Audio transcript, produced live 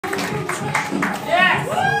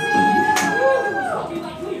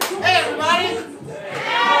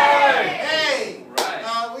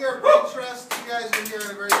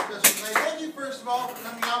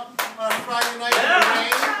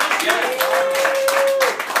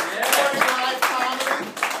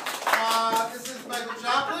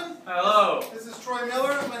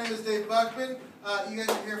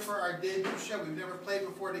debut show. We've never played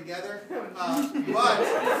before together, but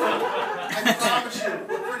I promise you,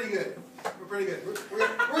 we're pretty good. We're pretty good. We're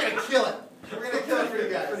going to kill it. We're going to kill it for you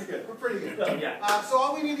guys. We're pretty good. Yeah. So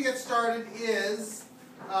all we need to get started is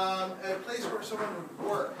a place where someone would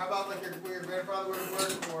work. How about like where your grandfather would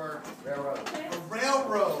work, or Railroad. a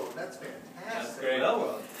railroad? That's fantastic. That's great.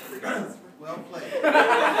 Railroad. Well played. All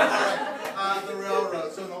right, the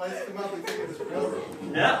railroad. So in the last few months, we think of this railroad.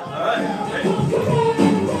 Yeah. All right. Great.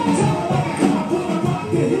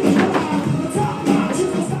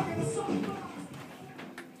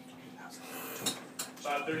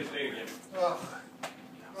 5:30 today again. Oh.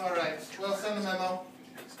 All right. Well, send a memo.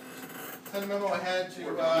 Send a memo ahead to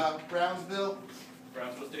Brownsville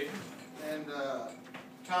Brownsville Station. and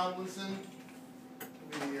Tomlinson.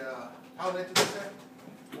 How late did they say?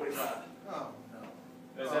 45. Oh no.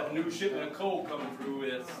 There's that new shipment of coal coming through.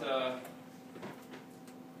 It's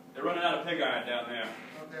they're running out of pig iron down there.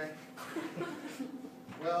 Okay.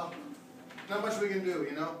 Well, not much we can do,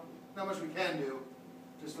 you know? Not much we can do.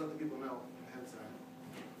 Just let the people know ahead of time.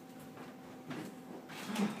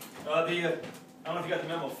 I don't know if you got the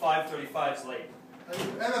memo, 5:35's late.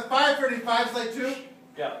 And the 5:35's late too?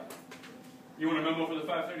 Yeah. You want a memo for the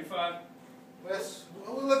 5:35? Yes.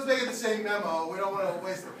 Well, let's make it the same memo. We don't want to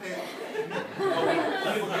waste the paper.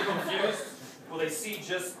 People get confused. Will they see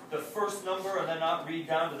just the first number and then not read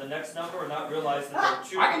down to the next number and not realize that there are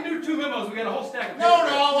two? I can do 2 memos. We got a whole stack of No,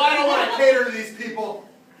 papers. no, I don't want to cater to these people.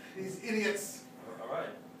 These idiots. All right.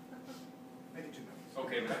 Make it 2 memos.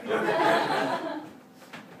 Okay, man.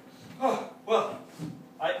 Oh, well,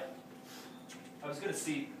 I was gonna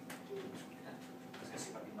see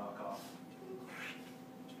if I could knock off.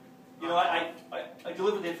 You know, I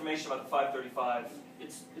delivered the information about the 5:35.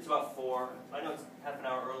 It's about 4. I know it's half an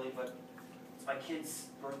hour early, but it's my kid's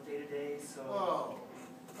birthday today, so.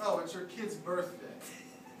 Oh, it's your kid's birthday.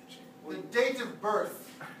 The date of birth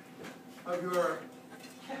of your,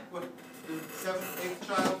 what, the 7th, 8th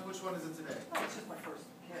child? Which one is it today? Oh, it's just my first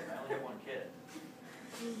kid. I only have one kid.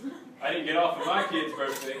 I didn't get off of my kid's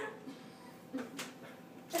birthday.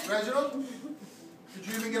 Reginald? Did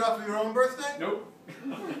you even get off of your own birthday? Nope. I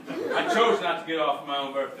chose not to get off of my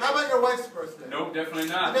own birthday. How about your wife's birthday? Nope, definitely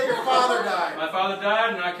The not. day your father died. My father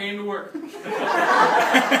died and I came to work.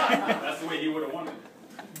 That's the way he would have wanted it.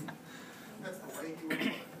 That's the way he would. I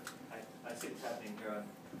see what's happening here.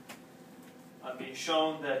 I'm being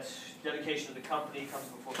shown that dedication to the company comes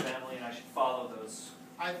before family, and I should follow those.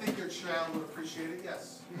 I think your child would appreciate it,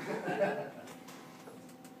 yes.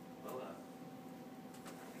 Well, I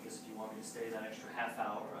guess if you want me to stay that extra half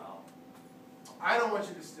hour, I'll. I don't want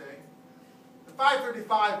you to stay. The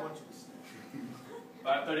 5:35 wants you to stay.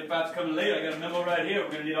 5:35's coming late. I got a memo right here. We're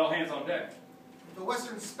going to need all hands on deck. The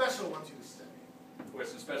Western Special wants you to stay.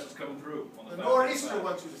 Western Special's coming through. On The 5:35. Nor'easter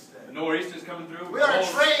wants you to stay. The Nor'easter's coming through. We are a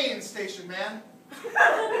train station, man.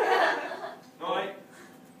 No,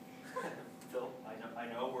 Phil, I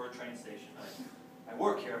know we're a train station. I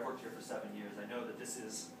work here. I've worked here for 7 years. I know that this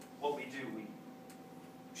is what we do. We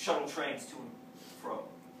shuttle trains to and fro.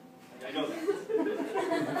 I know that.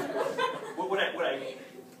 What I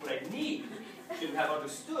need to have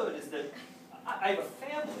understood is that I have a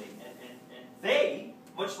family, and they,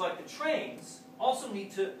 much like the trains, also need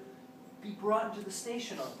to be brought into the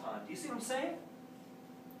station on time. Do you see what I'm saying?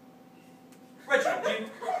 Reginald,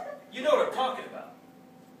 you know what I'm talking about.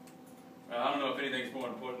 I don't know if anything's more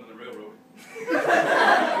important than the railroad.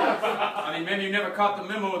 I mean, maybe you never caught the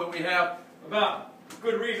memo that we have about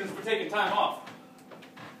good reasons for taking time off.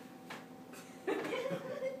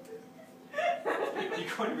 You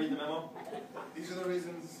going to read the memo? These are the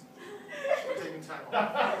reasons for taking time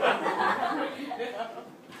off.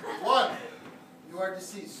 1, you are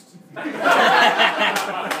deceased. Are you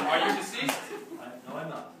deceased? No, I'm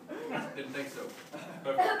not. Didn't think so.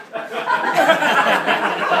 If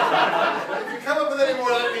you come up with any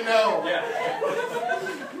more, let me know. Yeah.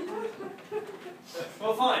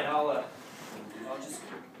 Well, fine. I'll just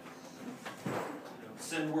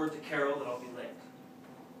send word to Carol that I'll be late.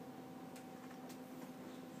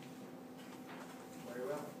 Very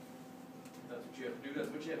well. That's what you have to do. That's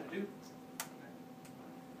what you have to do.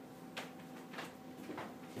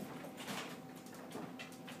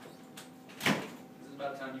 This is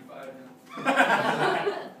about time you fired him. Can't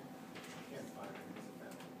fire him, he's a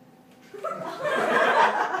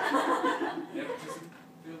Nepotism,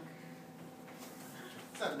 Bill?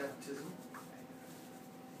 It's not nepotism.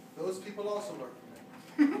 Those people also work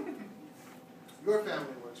for me. Your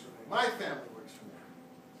family works for me. My family works for me.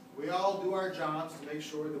 We all do our jobs to make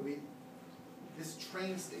sure that this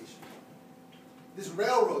train station, this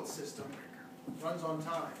railroad system runs on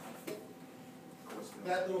time.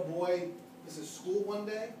 that little boy misses school one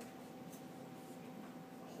day,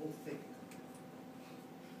 the whole thing.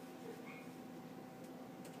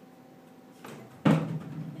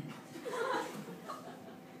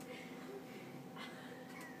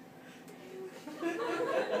 You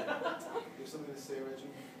have something to say, Reggie?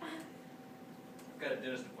 I've got a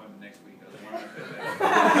dentist appointment next week. I was wondering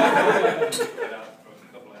if cut out for a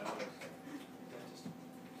couple of hours.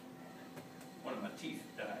 One of my teeth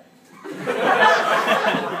died.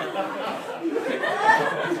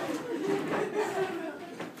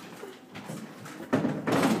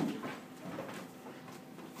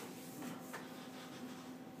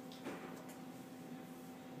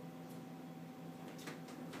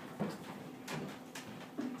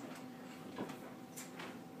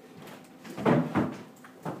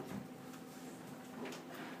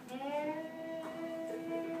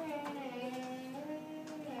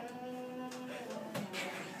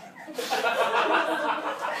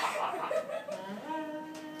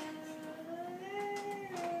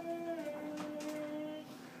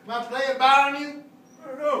 Am I playing bad on you?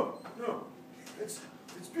 No. It's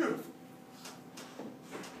beautiful.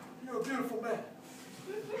 You're a beautiful man.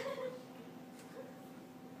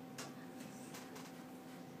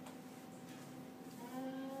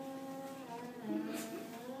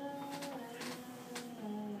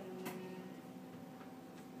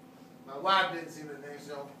 My wife didn't seem to think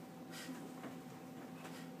so.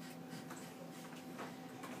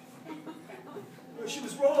 No, she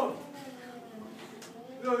was wrong.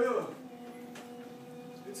 Yeah.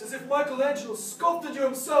 It's as if Michelangelo sculpted you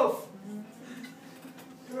himself.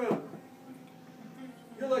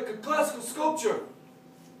 You're like a classical sculpture.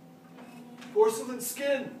 Porcelain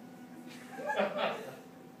skin.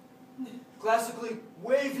 Classically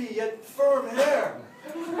wavy yet firm hair.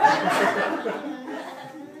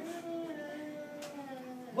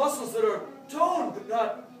 Muscles that are toned but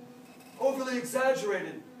not overly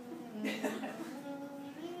exaggerated.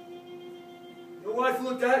 Your wife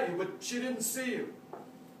looked at you, but she didn't see you.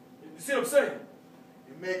 You see what I'm saying?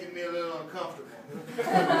 You're making me a little uncomfortable.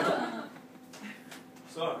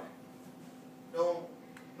 Sorry. Don't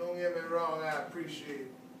get me wrong, I appreciate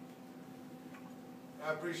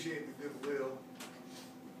the goodwill.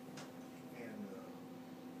 And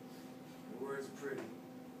the words are pretty.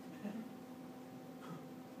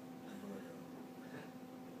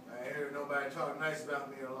 But I ain't heard nobody talk nice about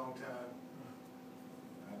me in a long time.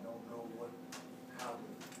 I don't know how to.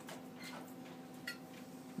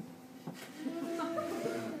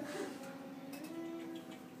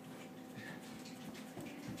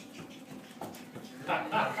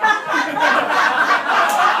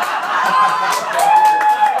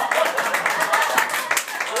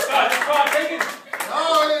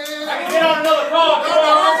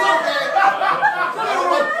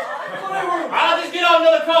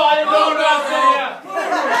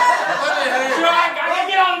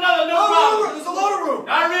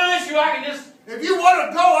 If you want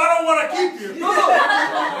to go, I don't want to keep you.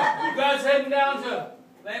 You guys heading down to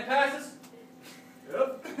Land Passes?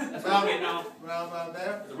 Yep. That's what I'm getting on. Round about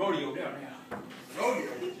there. The rodeo down there. Rodeo.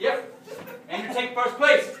 Yep. And you take first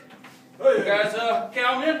place. Oh, You guys,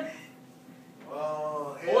 cowmen?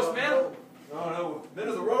 Oh, hell Horsemen? no. No, men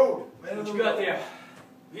of the road. Men of What the you got road. there?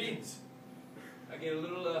 Beans. I get a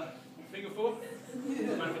little, fingerful. Mind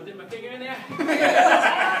if I dip my finger in there?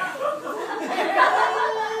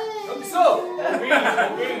 Help me so.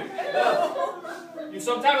 You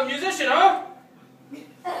some type of musician, huh?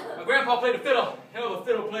 My grandpa played the fiddle. Hell of a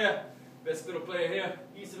fiddle player. Best fiddle player here,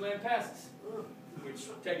 east of Land Passes. Which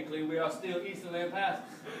technically we are still east of Land Passes.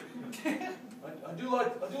 I do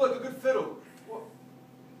like a good fiddle.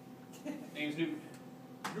 Name's Newton.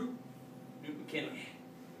 Newton McKinley.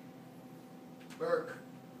 Burke.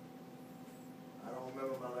 I don't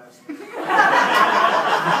remember my last name.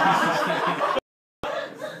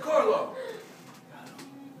 Carlo.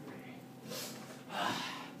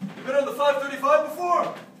 You been on the 535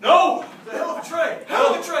 before? No! It's a hell of a train.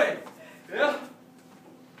 Hell of a train. Yeah?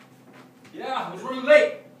 Yeah, I was running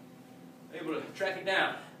late. Able to track it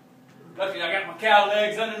down. Luckily I got my cow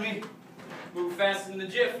legs under me. Move faster than the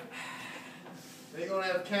jiff. They gonna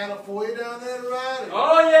have cattle for you down there to ride? Or?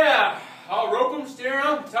 Oh yeah! I'll rope them, steer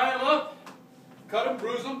them, tie them up, cut them,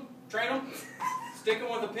 bruise them, train them, stick them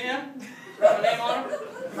with a pin, write my name on them,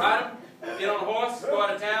 ride them, get on a horse, go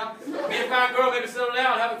out of town, meet a fine girl, maybe settle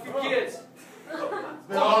down, have a few kids. It's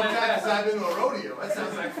been a long time since I've been to a rodeo. That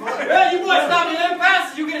sounds like fun. Well, you boys stop me in Land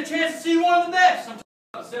Passes, you get a chance to see one of the best. I'm talking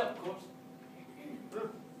about myself, of course.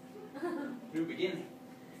 New beginning.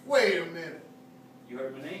 Wait a minute. You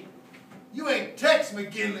heard my name? You ain't Tex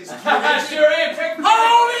McGinley's kid. I sure am. Check me.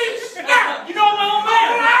 Holy shit! You know my old man.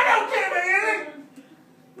 I don't care, McGinley.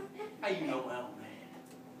 How you know my old man?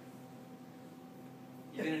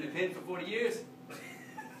 You been in the pen for 40 years?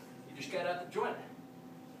 You just got out the joint.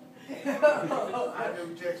 I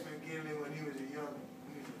knew Tex McGinley when he was a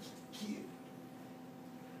kid.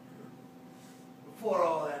 Before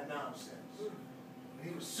all that nonsense. He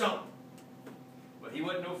was something. But he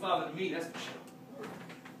wasn't no father to me, that's for sure.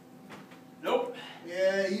 Nope.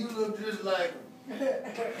 Yeah, you look just like him.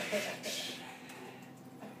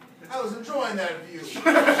 I was enjoying that view.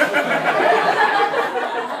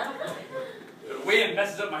 The wind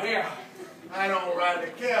messes up my hair. I don't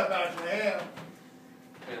rightly care about your hair.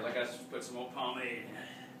 Feel like I should put some more pomade in it.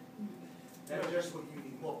 That's just what you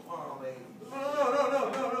need, more pomade.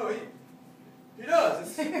 No. He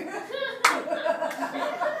does.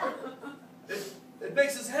 It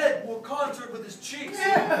makes his head more contoured with his cheeks. You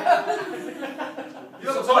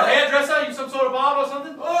some sort of hairdresser? You some sort of barber or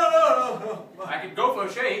something? Oh, no. I could go for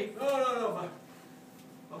a shave. No.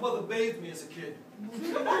 My mother bathed me as a kid.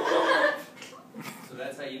 So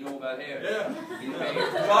that's how you know about hair? Yeah. You know.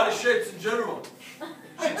 Body shapes in general.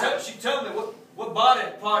 She'd tell me what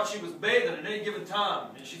body part she was bathing at any given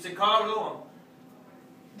time. And she'd say, Carlo,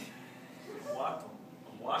 I'm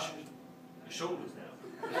washing your shoulders now.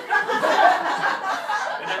 and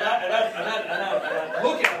I'd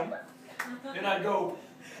look at them, and I'd go,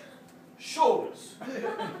 shoulders.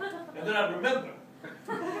 And then I'd remember.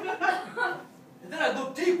 And then I'd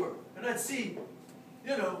look deeper, and I'd see,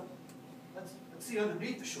 I'd see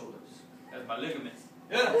underneath the shoulders. That's my ligaments.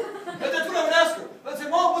 Yeah. And that's what I would ask her. I'd say,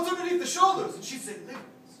 Mom, what's underneath the shoulders? And she'd say,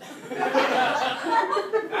 ligaments.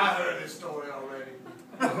 I heard this story already.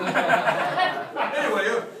 Anyway,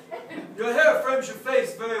 your hair frames your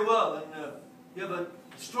face very well, and you have a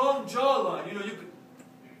strong jawline.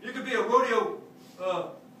 You could be a rodeo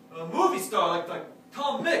a movie star like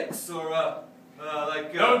Tom Mix or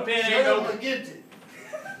like. Don't pin ain't no. McGinty.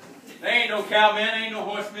 They ain't no cowmen, ain't no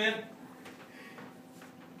horsemen.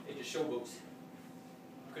 They just showboats.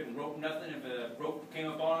 Couldn't rope nothing if a rope came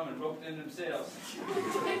up on them and roped in themselves.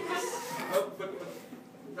 But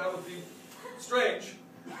that would be strange.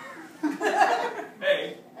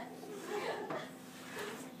 Hey.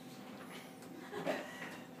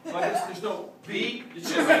 So I guess there's no B. It's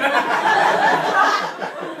just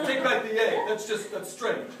take back the A. That's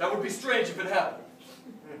strange. That would be strange if it happened.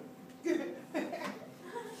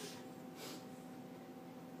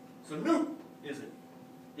 So Newt, is it?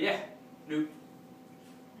 Yeah, Newt.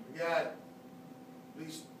 We got at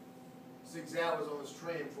least 6 hours on this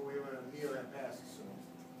train before we run a meal and passes, so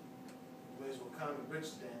may as well calm the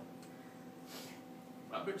britches down.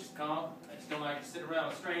 My bitch is calm. I just don't like to sit around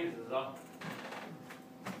with strangers, is all.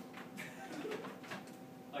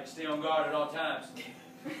 I like to stay on guard at all times.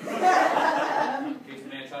 In case a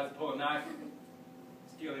man tries to pull a knife,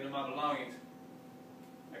 steal any of my belongings.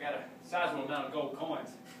 I got a sizable amount of gold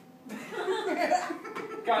coins.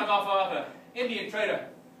 Got them off of an Indian trader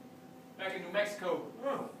back in New Mexico.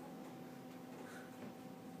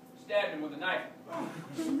 Stabbed him with a knife.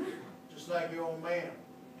 Just like your old man.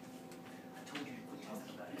 I told you to quit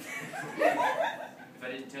talking about it. If I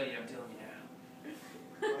didn't tell you, I'm telling you now.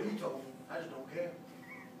 Well, you told me. I just don't care.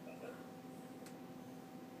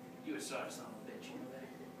 You a sorry son of a bitch, you know that?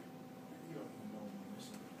 You don't even know me,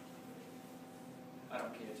 listen. I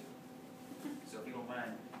don't care to. So if you don't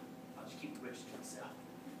mind, I'll just keep the riches to myself.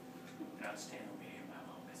 And I'll stand over here and mind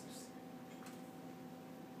my own business.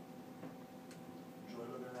 Enjoy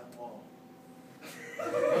looking at that wall.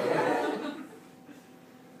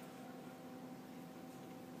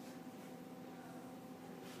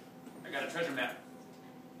 I got a treasure map.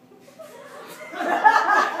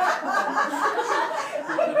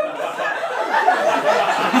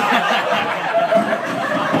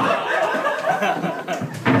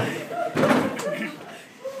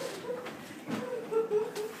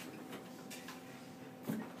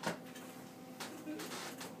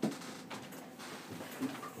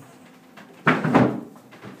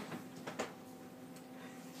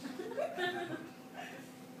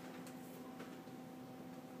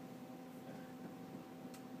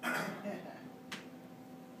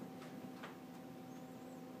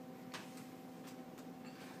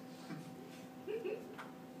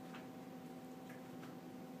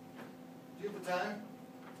 Do you have the time?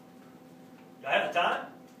 Do I have the time?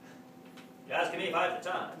 You're asking me if I have the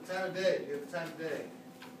time. The time of day. Do you have the time of day?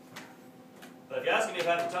 But if you're asking me if I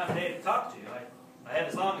have the time today to talk to you, I have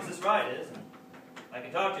as long as this ride is, and I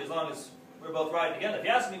can talk to you as long as we're both riding together. If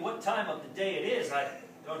you ask me what time of the day it is, I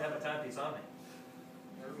don't have a timepiece on me.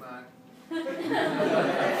 Never mind. And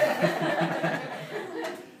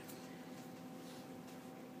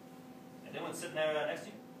anyone sitting there next to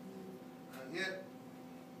you? Yeah.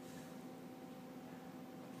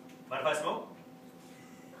 Mind if I smoke?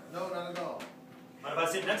 No, not at all. Mind if I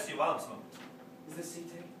sit next to you while I'm smoking? Is this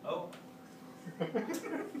CT? Oh. Well, I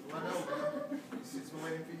know, man. He's been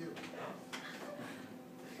waiting for you.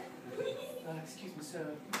 Excuse me, sir.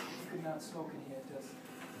 You could not smoke in here. It does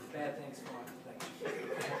bad things for our complexion.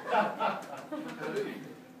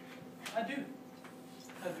 I do.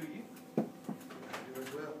 How do you? I do as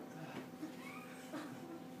well.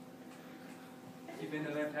 You been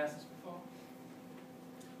to Lampasas before?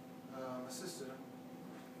 My sister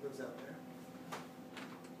lives out there.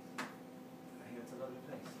 I hear it's a lovely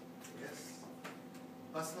place. Yes.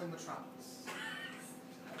 Bustling metropolis.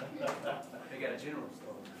 They got a general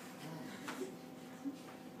store.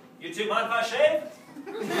 You two mind if I shave?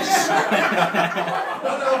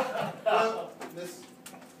 No, no. Well, Miss.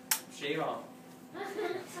 Shave on.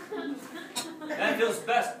 Man feels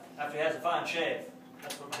best after he has a fine shave.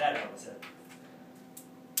 That's what my daddy always said.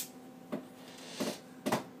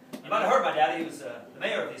 You might have heard my daddy. He was the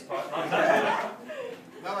mayor of these parts a long time ago.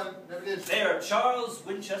 No, I never did. Mayor Charles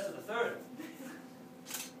Winchester III.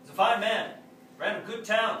 He was a fine man. Ran a good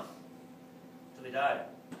town. Until he died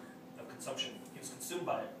of consumption. He was consumed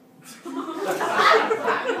by it.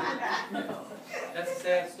 That's a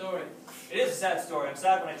sad story. It is a sad story. I'm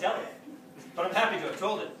sad when I tell it. But I'm happy to have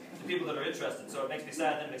told it to people that are interested. So it makes me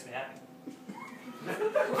sad, then it makes me happy.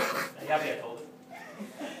 Are you happy I told it?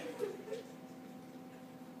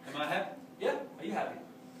 Am I happy? Yeah. Are you happy?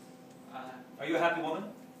 Are you a happy woman?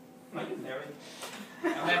 Are you married?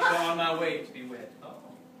 I'm actually on my way to be wed. Oh.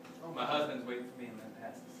 Oh, My husband's waiting for me in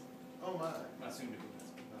Lampasas. Oh, my. My soon-to-be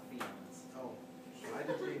husband, my fiance. Oh, I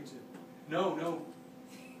did dream too. No, no.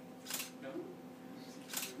 No.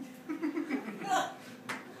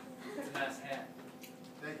 It's a nice hat.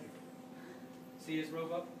 Thank you. See his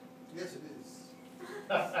robe up? Yes, it is.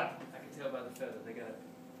 I can tell by the feather. They got a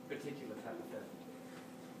particular type of feather.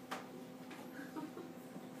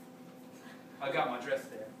 I got my dress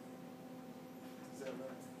there. Is that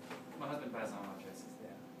right? My husband buys all my dresses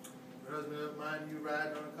there. Your husband don't mind you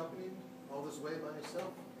riding unaccompanied all this way by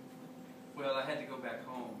yourself? Well, I had to go back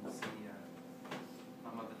home to see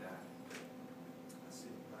my mother died. I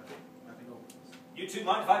see. My condolences. You two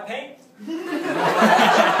mind if I paint?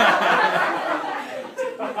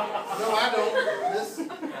 No, I don't. Miss.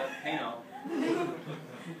 Paint on.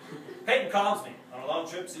 Painting calms me. On a long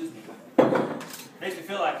trip, soothes me. Makes me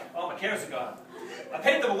feel like all my cares are gone. I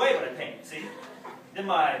paint them away when I paint, see? Then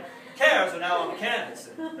my cares are now on the canvas,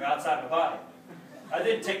 and they're outside my body. I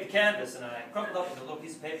then take the canvas and I crumple up into a little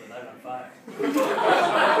piece of paper and light it on fire.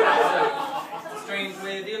 It's a strange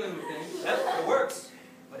way of dealing with things. That it works.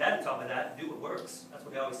 My dad taught me that. Do what works. That's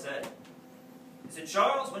what he always said. He said,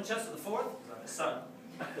 Charles Winchester IV, I'm his son.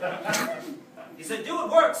 He said, do what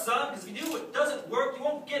works, son, because if you do what doesn't work, you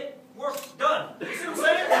won't get work done. You see what I'm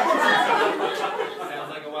saying? Sounds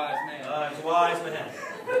like a wise man. He's a wise man.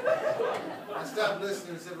 I stopped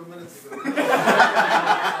listening several minutes ago.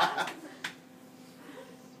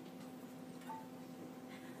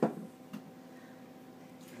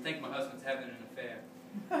 I think my husband's having an affair.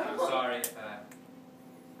 I'm sorry if I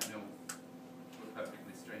know we're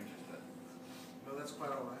perfectly strangers, but No, that's quite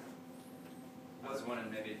all right. I was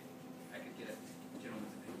wondering maybe I could get a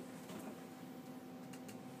gentleman's opinion.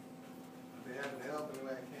 I'll be happy to help any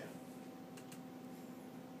way I can.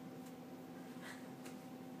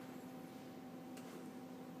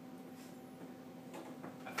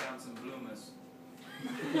 I found some bloomers.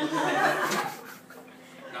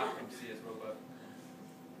 Not from C.S. Roebuck.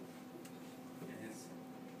 And his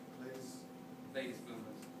Ladies, latest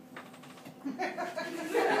bloomers.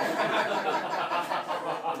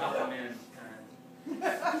 Not the men kind.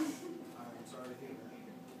 I'm sorry to hear that.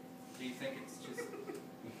 Do you think it's just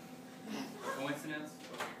a coincidence?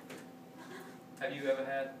 Or have you ever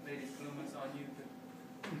had ladies' bloomers on you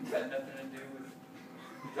that had nothing to do with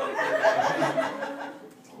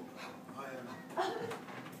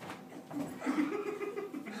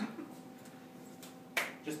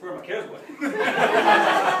Just burn my cares away.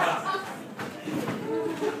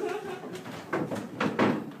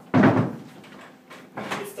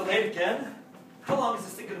 It's delayed again? How long is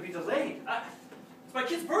this thing going to be delayed? It's my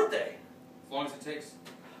kid's birthday. as long as it takes.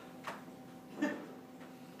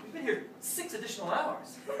 We've been here 6 additional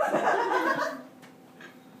hours.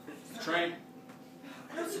 It's the train.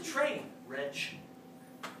 I know it's a train, Reg.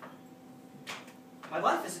 My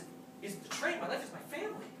life isn't the train. My life is my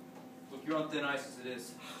family. Look, you're on thin ice as it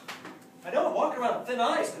is. I know I'm walking around on thin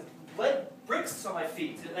ice, but lead bricks on my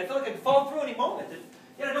feet. I feel like I could fall through any moment. And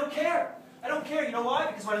yet I don't care. I don't care. You know why?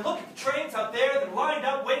 Because when I look at the trains out there that are lined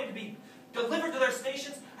up waiting to be delivered to their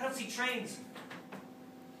stations, I don't see trains.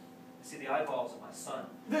 I see the eyeballs of my son.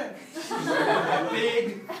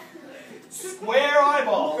 Big, square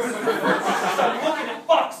eyeballs. I'm looking at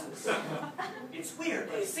boxes. It's weird,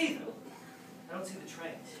 but I see them. I don't see the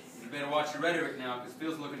trains. You better watch your rhetoric now, because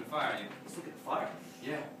Phil's looking to fire you. He's looking to fire me.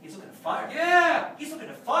 Yeah. He's looking to fire me. Yeah! He's looking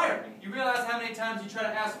to fire me. You realize how many times you try to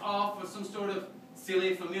ask off for some sort of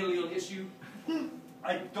silly familial issue?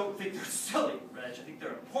 I don't think they're silly, Reg. I think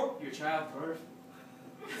they're important. Your child's birth?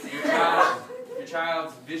 Your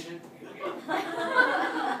child's vision? Your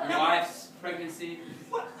wife's pregnancy?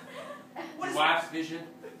 What Your is wife's vision?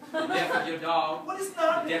 The death of your dog? What is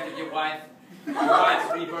not? The death of your wife? Your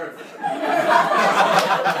wife's rebirth?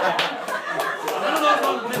 None of those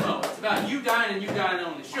on the memo. It's about you dying and you dying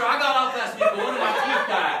only. Sure, I got off last week, but one of my teeth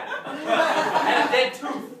died. I had a dead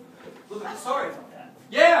tooth. Look, I'm sorry about that.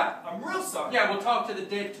 Yeah! I'm real sorry. Yeah, we'll talk to the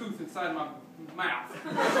dead tooth inside my mouth.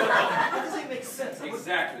 That doesn't even make sense.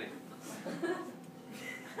 Exactly.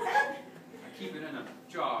 I keep it in a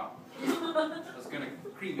jar. I was going to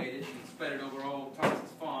cremate it and spread it over old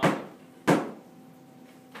Thomas's farm.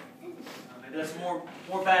 Maybe that's more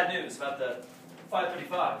bad news about the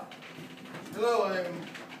 535. Hello, I'm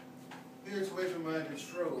here to wait for my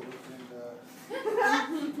betrothed, and the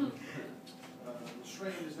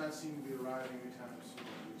train does not seem to be arriving anytime soon.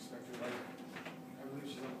 We expect her. I believe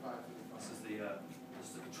she's on 5:35. This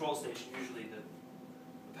is the control station. Usually the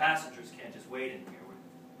passengers can't just wait in here.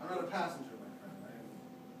 I'm not a passenger, my friend.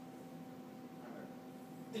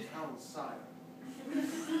 I'm a town sire.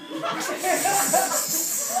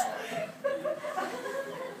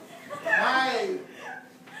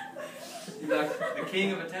 You're like the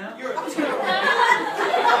king of a town? You're a I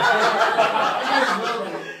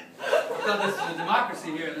thought this was a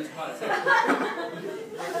democracy here in this part of Texas.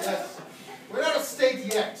 Yes. We're not a state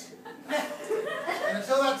yet. And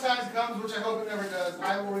until that time comes, which I hope it never does,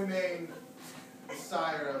 I will remain the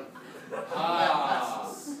sire of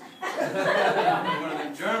Massachusetts. One of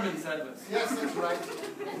them German settlers. Yes, that's right.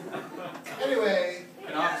 Anyway,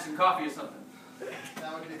 Can I offer some coffee or something?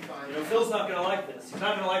 that would be fine. You know, Phil's not going to like this. He's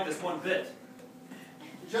not going to like this one bit.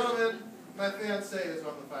 Gentlemen, my fiancée is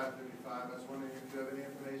on the 5:35. I was wondering if you have any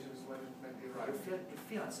information as to when it might be Your arriving.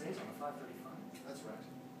 fiancé is on the 5:35. That's right.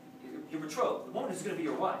 Your betrothed, the woman who's going to be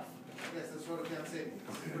your wife. Yes, that's what a fiancé means.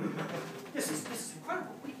 This is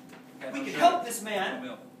incredible. We can help this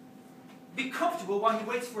man be comfortable while he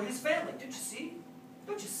waits for his family. Don't you see?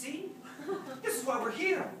 Don't you see? This is why we're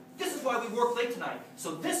here. This is why we work late tonight.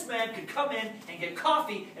 So this man could come in and get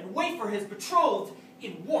coffee and wait for his betrothed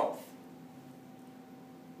in warmth.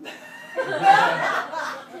 Can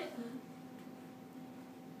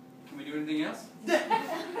we do anything else?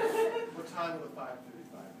 What time will the 5:35 be?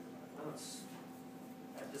 Well,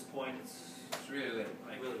 at this point, it's It's really late.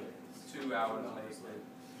 really late. It's 2 hours late.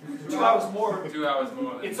 2 hours more. 2 hours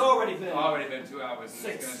more than It's already been. 2 hours. And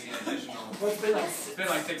Six. it's going to be an additional. Well, it's been like It's been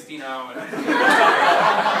like 16 hours. I'm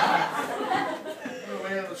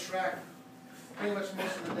away on the track pretty much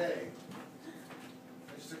most of the day.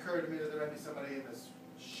 It just occurred to me that there might be somebody in this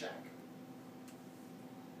shack.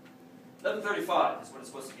 11:35 is when it's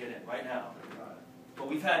supposed to get in right now. But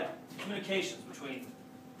we've had communications between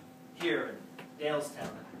here and Dalestown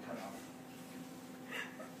that have cut off.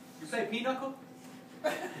 You play pinochle? In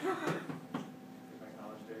my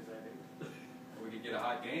college days, I did. We could get a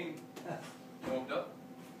hot game warmed up.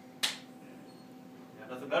 You have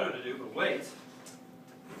nothing better to do but wait. I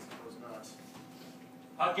suppose not.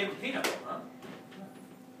 Hot game of pinochle, huh?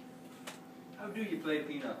 How do you play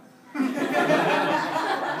pinochle? If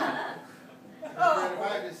I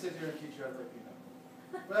just sit here and teach you how to play pinochle.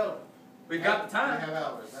 Well, We've got the I time. have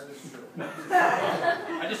hours, that is true.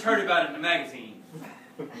 I just heard about it in the magazine.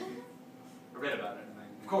 I read about it in the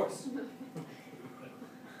magazine. Of course.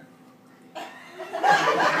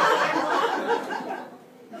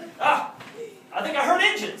 I think I heard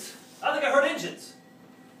engines.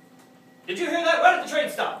 Did you hear that? Why did the train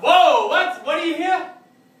stop? Whoa! What do you hear?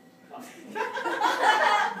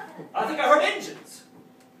 I think I heard engines.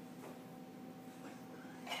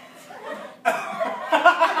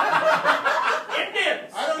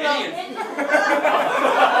 Indians! I don't know. Indians.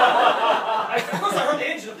 Of course I heard the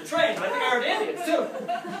engine of the train, but I think I heard Indians too.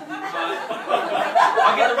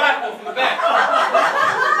 I'll get the rifle from the back.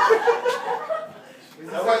 Is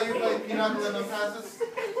this how you play pinochle in the passes?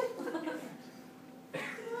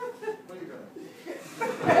 What are you doing?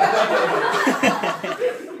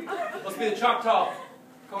 Must be the Choctaw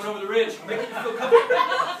coming over the ridge. Making you feel comfortable. You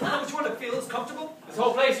know what you want to feel is comfortable? This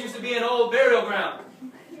whole place used to be an old burial ground.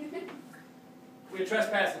 We are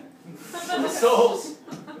trespassing on the souls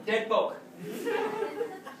of dead folk.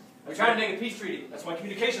 We're trying to make a peace treaty. That's why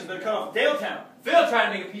communications better cut off Daletown. Phil tried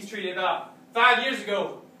to make a peace treaty about 5 years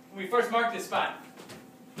ago when we first marked this spot.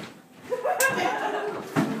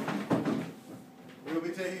 We will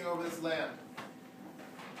be taking over this land.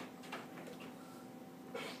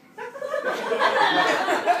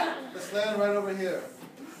 This land right over here.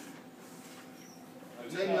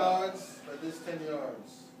 10 yards by this 10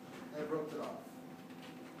 yards. They broke it off.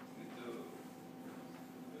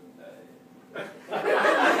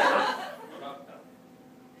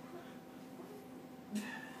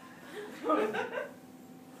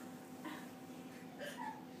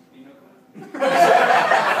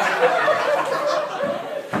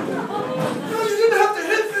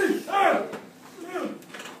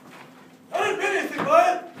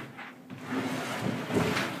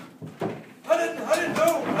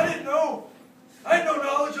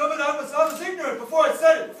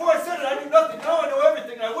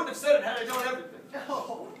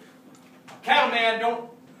 Cattleman,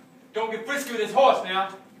 don't get frisky with this horse now.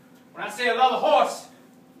 When I say I love a horse,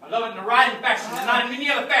 I love it in a riding fashion and not in any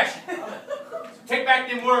other fashion. So take back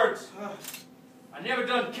them words. I never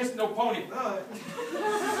done kissing no pony. I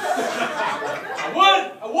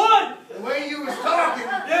would! The way you was talking.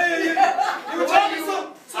 You were talking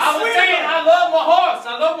so I was saying I love my horse.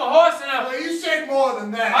 I love my horse and Well, you said more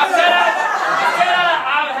than that. I said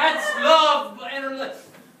I've had love and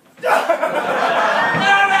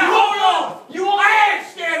You won't. I ain't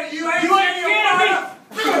scared of you. I ain't You ain't scared of me.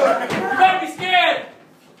 You better be scared.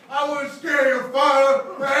 I wasn't scared of your father,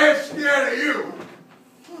 but I ain't scared of you.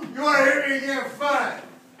 You want to hit me again, fine.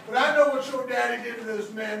 But I know what your daddy did to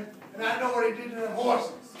those men, and I know what he did to them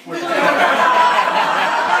horses. I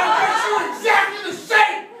bet you exactly the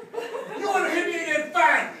same. You want to hit me again,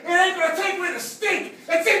 fine. It ain't going to take away the stink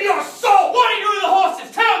that's in your soul. What do you do to the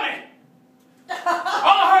horses? Tell me. All I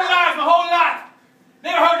heard lies my whole life.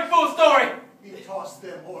 Never heard the full story. He tossed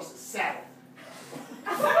them horses saddle. He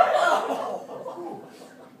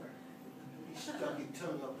stuck his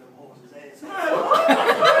tongue up them horses' ass.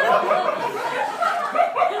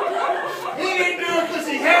 He didn't do it because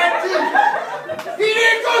he had to. He did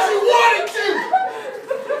it because he wanted to.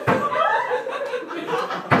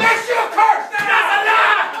 That's your curse. That's a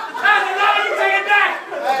lie. That's a lie. You take it back.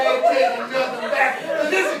 I ain't taking nothing back.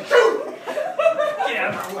 This is true. Get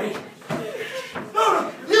out of my way. No,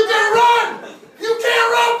 you can run. You can't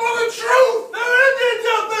run from the truth. No, that didn't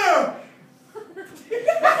jump there.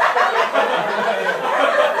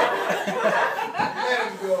 Let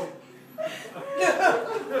him go.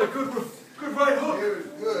 Good right hook. It was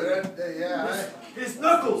good. His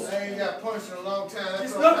knuckles. I ain't got punched in a long time. That's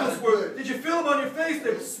His all knuckles kinda were. good. Did you feel them on your face?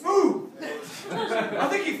 They were smooth. I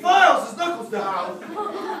think he files his knuckles down.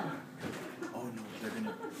 Oh no, they're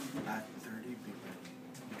gonna at 30, between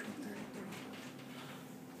 30 and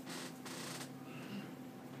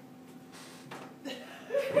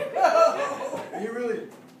 30.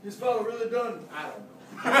 His father really done. I don't know.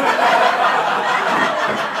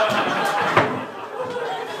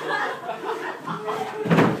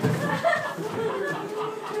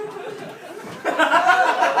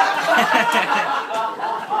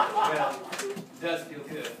 Well, it does feel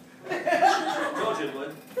good. Told you it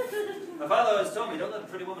would. My father always told me, don't let a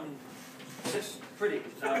pretty woman sit pretty.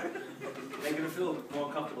 Make her feel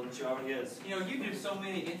more comfortable than she already is. You know, you do so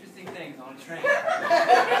many interesting things on a train.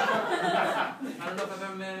 I don't know if I've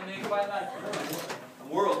ever met anybody quite like you. I'm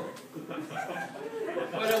worldly.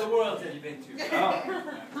 What other worlds have you been to? Oh.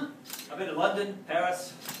 I've been to London,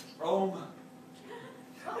 Paris, Rome,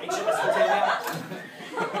 ancient Mesopotamia,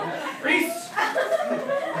 Greece,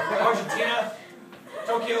 Argentina,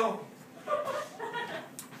 Tokyo.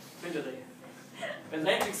 Been to the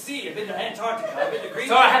Atlantic Sea. I've been to Antarctica. I've been to Greenland.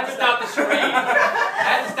 So I had to stop the charade. I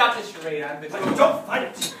had to stop the charade. I'm betrothed. Don't fight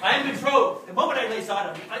it. I am betrothed. The moment I lay side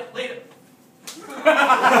on you, I laid it.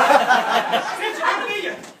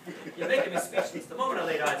 You're making me speechless. The moment I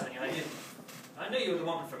laid eyes on you, I knew you were the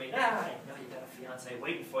woman for me. I know you got a fiance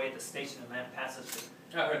waiting for you at the station in Land Passes.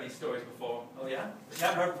 I've heard these stories before. Oh yeah? But you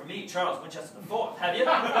haven't heard from me, Charles Winchester IV, have you?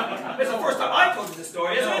 It's the first time I told you this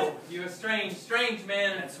story, isn't it? You're a strange, strange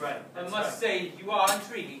man. That's right. I That's must right. say, you are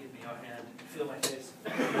intriguing. Give me your hand. Feel my face.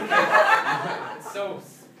 It's so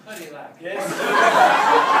putty-like. Yes.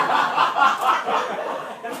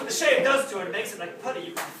 That's what the shave does to it. It makes it like putty.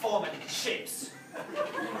 You can form it into shapes.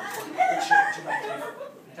 Good shape, too much.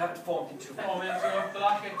 You haven't formed into Form into a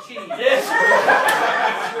block of cheese. Yes.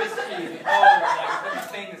 Swiss cheese. Oh, like them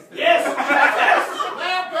fingers. Yes. Yes.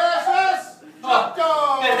 Lamb passes!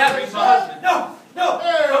 Oh, man, that brings my husband. No. No.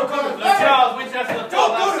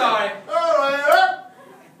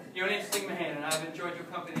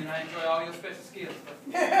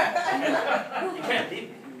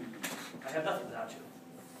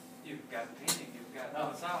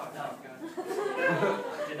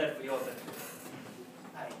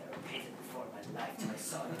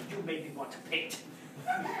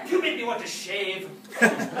 anyone to shave.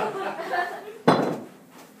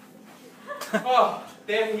 Oh,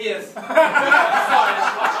 there he is. Sorry.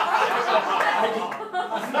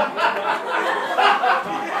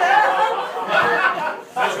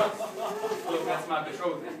 Look, that's my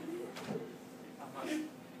betrothed. I must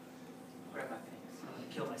grab my things. I'm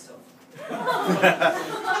gonna kill myself. If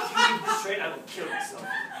you keep this straight, I will kill myself.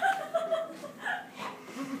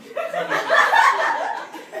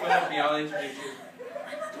 Well, me, I'll introduce you.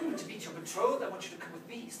 To meet your betrothed, I want you to come with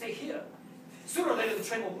me. Stay here. Sooner or later, the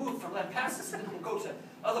train will move from Lampasas and then we'll go to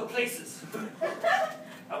other places.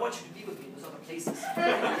 I want you to be with me in those other places.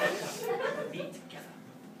 We'll meet together.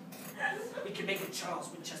 We can make it Charles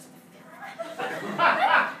Winchester V.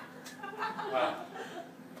 Wow.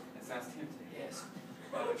 That sounds tempting. Yes,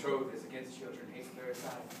 My betrothed is against children. Hates the very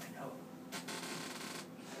sight. I know.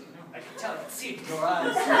 How do you know? I can tell. I can see it in your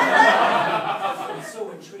eyes. I'm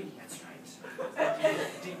so intrigued. That's right.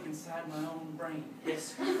 Deep inside my own brain.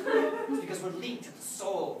 Yes. It's because we're linked at the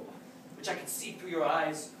soul, which I can see through your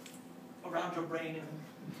eyes, around your brain, and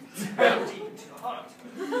down deep into your heart.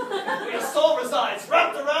 Where your soul resides,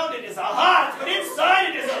 wrapped around it is a heart, but inside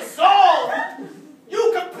it is a soul.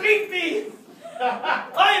 You complete me.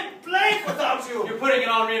 I am blank without you. You're putting it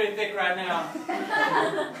on really thick right now.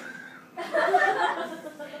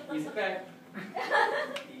 Ease it back.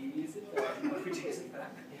 Ease it back. Could you ease it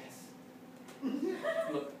back? Yes.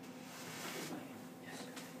 Look. Here's my hand. Yes.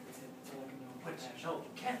 It's all I can do. Wait, no,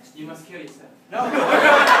 you can't. You must kill yourself. No.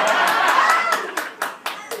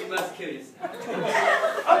 You must kill yourself. I'm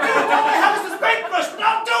gonna do my house with this paintbrush, but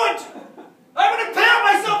I'll do it. I'm gonna impale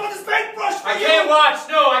myself with this paintbrush for I you. can't watch.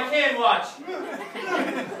 No, I can watch.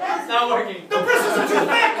 It's not working. The bristles are too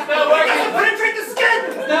thick. It's not working. It doesn't penetrate the skin.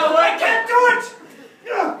 It's not I working. can't do it.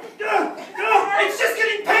 It's just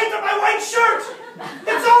getting paint on my white shirt.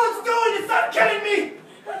 That's all it's doing. It's not killing me.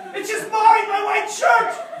 It's just marring my white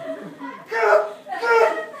shirt.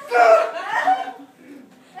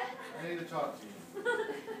 I need to talk to you.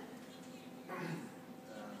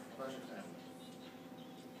 About your family.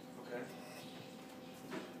 Okay.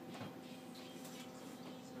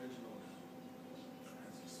 Reginald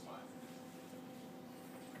has expired.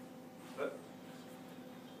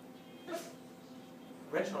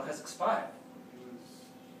 Reginald has expired. He was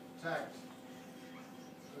attacked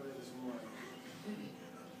early this morning.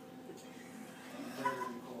 Murdered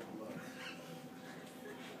in cold blood.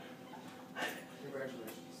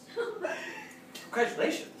 Congratulations.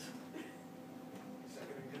 Congratulations.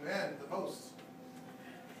 Second in command, the post.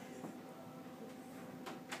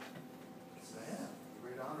 Yes, I am.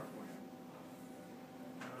 Great honor for you.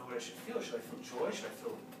 I don't know what I should feel. Should I feel joy? Should I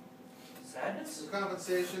feel sadness? The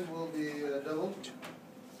compensation will be doubled.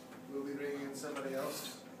 We'll be bringing in somebody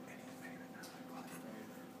else.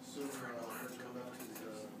 Soon, Reginald left his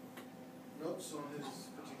notes on his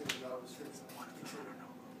particular job description.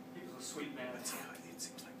 He was a sweet man. It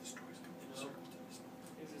seems like the story's come full circle to this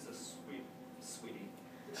moment. He was a sweet, sweetie.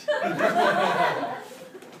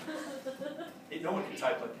 No one can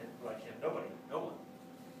type like him. Nobody. No one.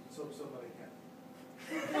 So somebody can.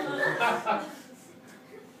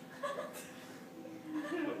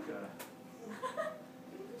 Look,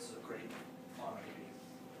 this is a great honor to be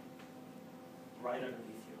right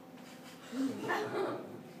underneath you.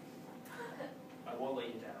 I won't let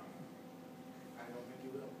you down. I don't think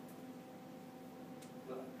you will.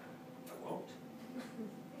 But I won't.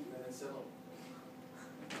 Then it's settled.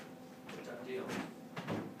 Done deal.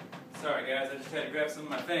 Sorry, guys. I just had to grab some of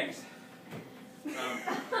my things.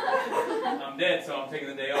 I'm dead, so I'm taking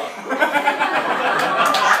the day off.